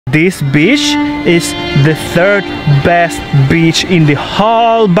This beach is the third best beach in the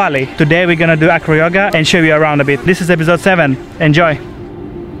whole Bali. Today we're gonna do AcroYoga and show you around a bit. This is episode 7. Enjoy!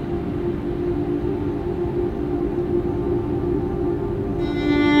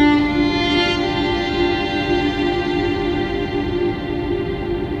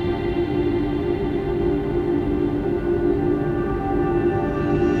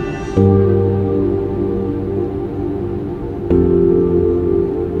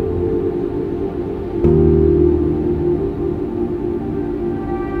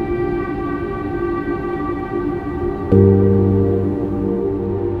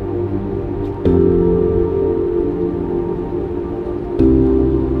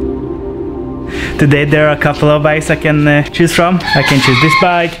 Today there are a couple of bikes I can choose from. I can choose this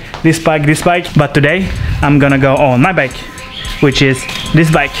bike, this bike, this bike. But today I'm gonna go on my bike, which is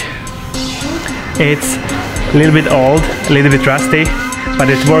this bike. It's a little bit old, a little bit rusty, but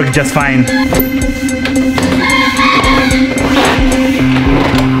it works just fine.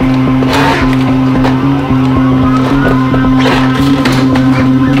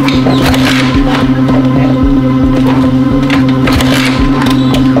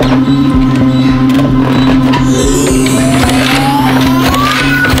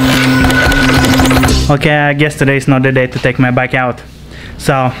 Okay, I guess today is not the day to take my bike out.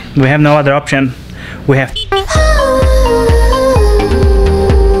 So, we have no other option. We have...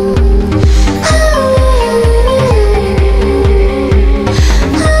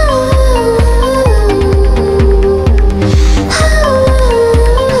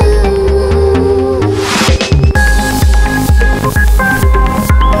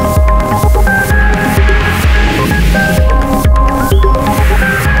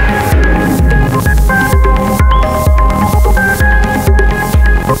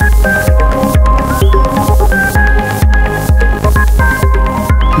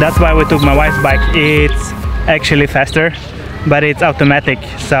 That's why we took my wife's bike. It's actually faster, but it's automatic,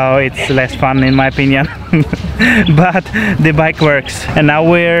 so it's less fun in my opinion. But the bike works. And now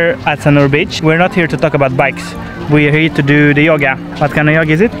we're at Sanur Beach. We're not here to talk about bikes. We're here to do the yoga. What kind of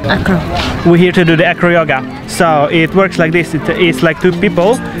yoga is it? Acro. We're here to do the AcroYoga. So it works like this. It's like two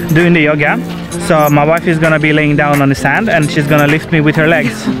people doing the yoga. So my wife is gonna be laying down on the sand and she's gonna lift me with her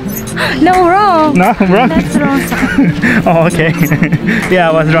legs. No, wrong. No, wrong? That's wrong side. Oh, okay. Yeah,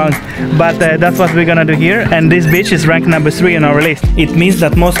 I was wrong. But that's what we're gonna do here. And this beach is ranked number 3 on our list. It means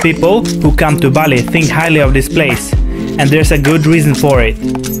that most people who come to Bali think highly of this place. And there's a good reason for it.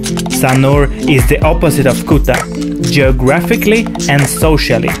 Sanur is the opposite of Kuta, geographically and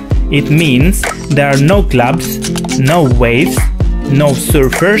socially. It means there are no clubs, no waves, no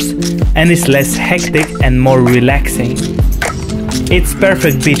surfers, and it's less hectic and more relaxing. It's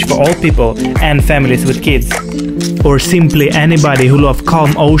perfect beach for all people and families with kids. Or simply anybody who loves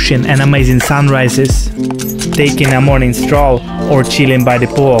calm ocean and amazing sunrises. Taking a morning stroll or chilling by the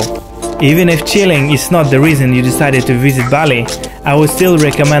pool. Even if chilling is not the reason you decided to visit Bali, I would still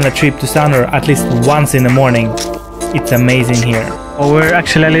recommend a trip to Sanur at least once in the morning. It's amazing here. We're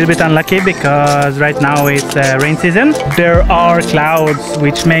actually a little bit unlucky because right now it's rain season. There are clouds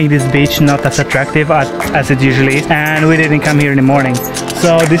which make this beach not as attractive as it usually is, and we didn't come here in the morning.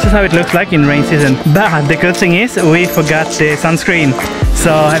 So this is how it looks like in rain season. But the good thing is we forgot the sunscreen,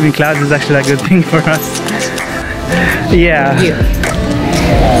 so having clouds is actually a good thing for us. Yeah.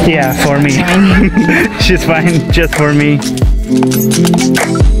 Yeah, for me. She's fine, just for me.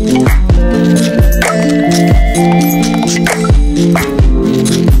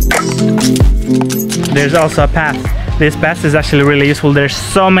 There's also a path. This path is actually really useful. There's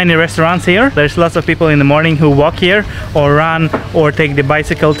so many restaurants here. There's lots of people in the morning who walk here or run or take the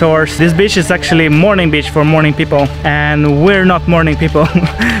bicycle tours. This beach is actually morning beach for morning people, and we're not morning people.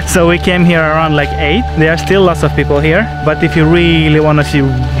 So we came here around like 8. There are still lots of people here, but if you really want to see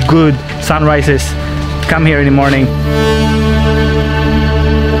good sunrises, come here in the morning.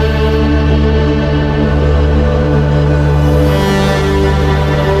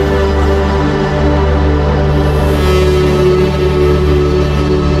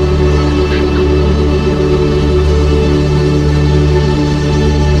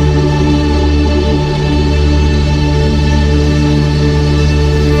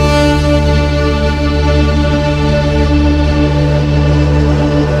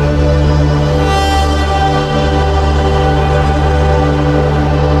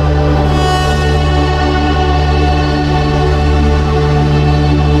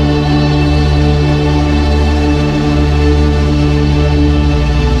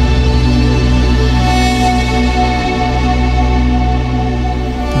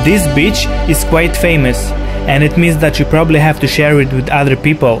 This beach is quite famous and it means that you probably have to share it with other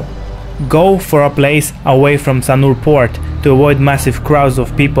people. Go for a place away from Sanur port to avoid massive crowds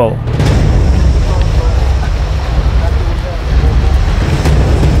of people.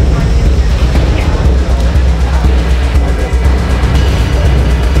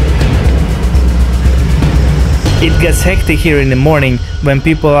 It gets hectic here in the morning when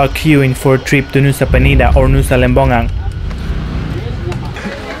people are queuing for a trip to Nusa Penida or Nusa Lembongan.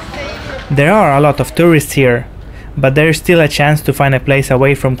 There are a lot of tourists here, but there is still a chance to find a place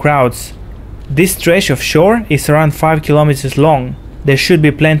away from crowds. This stretch of shore is around 5 kilometers long. There should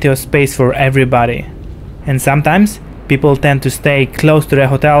be plenty of space for everybody. And sometimes people tend to stay close to the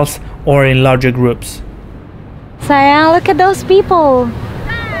hotels or in larger groups. Sayang, look at those people.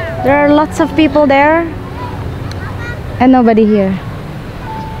 There are lots of people there. And nobody here.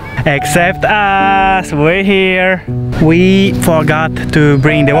 Except us, we're here. We forgot to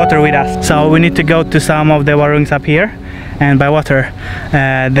bring the water with us, so we need to go to some of the warungs up here and buy water.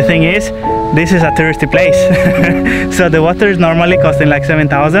 The thing is, this is a touristy place, so the water is normally costing like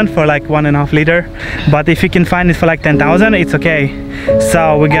 7,000 for like 1.5 liter, but if you can find it for like 10,000, it's okay.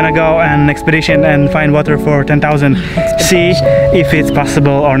 So we're gonna go on an expedition and find water for 10,000, see if it's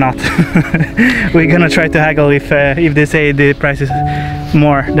possible or not. We're gonna try to haggle if they say the price is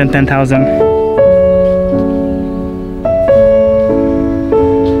more than 10,000.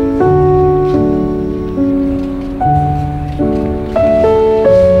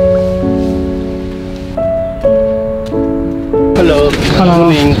 Hello.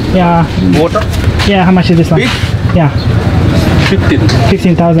 Morning. Yeah. Water? Yeah, how much is this one? Big? Yeah.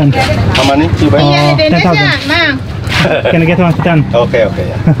 15,000. How many? You buy? 10,000. Can I get one for 10? Okay,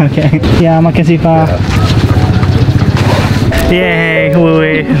 yeah. Okay. Yeah, man kan sipa. Yay,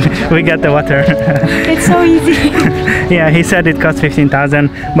 we got the water. It's so easy. Yeah, he said it cost 15,000,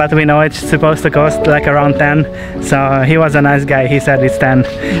 but we know it's supposed to cost like around 10. So he was a nice guy. He said it's 10.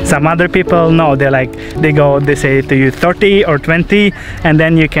 Some other people, no, they say to you 30 or 20, and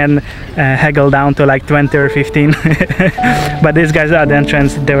then you can haggle down to like 20 or 15. But these guys at the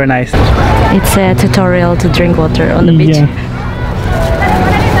entrance, they were nice. It's a tutorial to drink water on the beach. Yeah.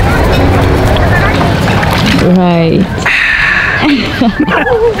 Right.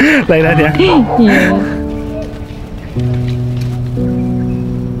 Like that, yeah. Yeah.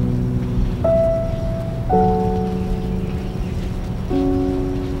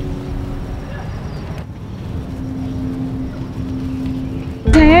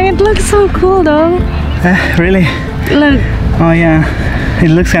 Dang, it looks so cool though. Really? Look. Oh yeah. It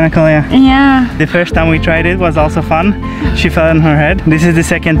looks kind of cool, yeah. Yeah. The first time we tried it was also fun. She fell on her head. This is the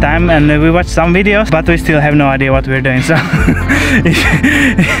second time, and we watched some videos, but we still have no idea what we're doing. So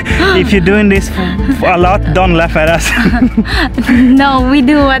if you're doing this a lot, don't laugh at us. No, we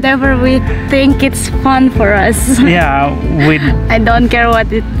do whatever we think it's fun for us. Yeah, I don't care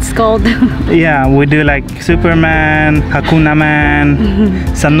what it's called. yeah, we do like Superman, Hakuna Man,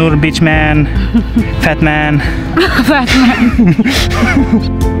 Sanur Beach Man, Fat Man. Fat man.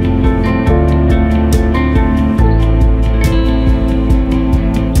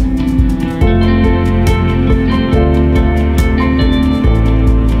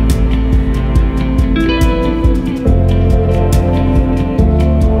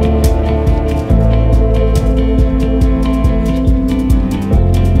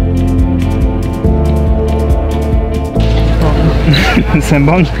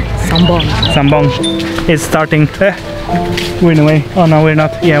 Sambong. Sambong. Sambong. It's starting. We're in a way. Oh no, we're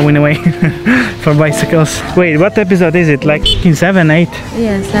not. Yeah, we're in a way. For bicycles. Wait, what episode is it? Like in 7, 8?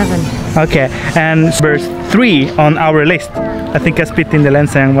 Yeah, 7. Okay, and verse 3 on our list. I think I spit in the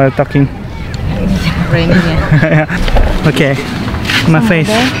lens and while talking. Raining, yeah. Okay, my face.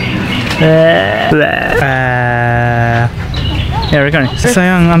 Yeah, recording.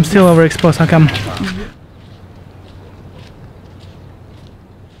 Sayang, I'm still overexposed. How come?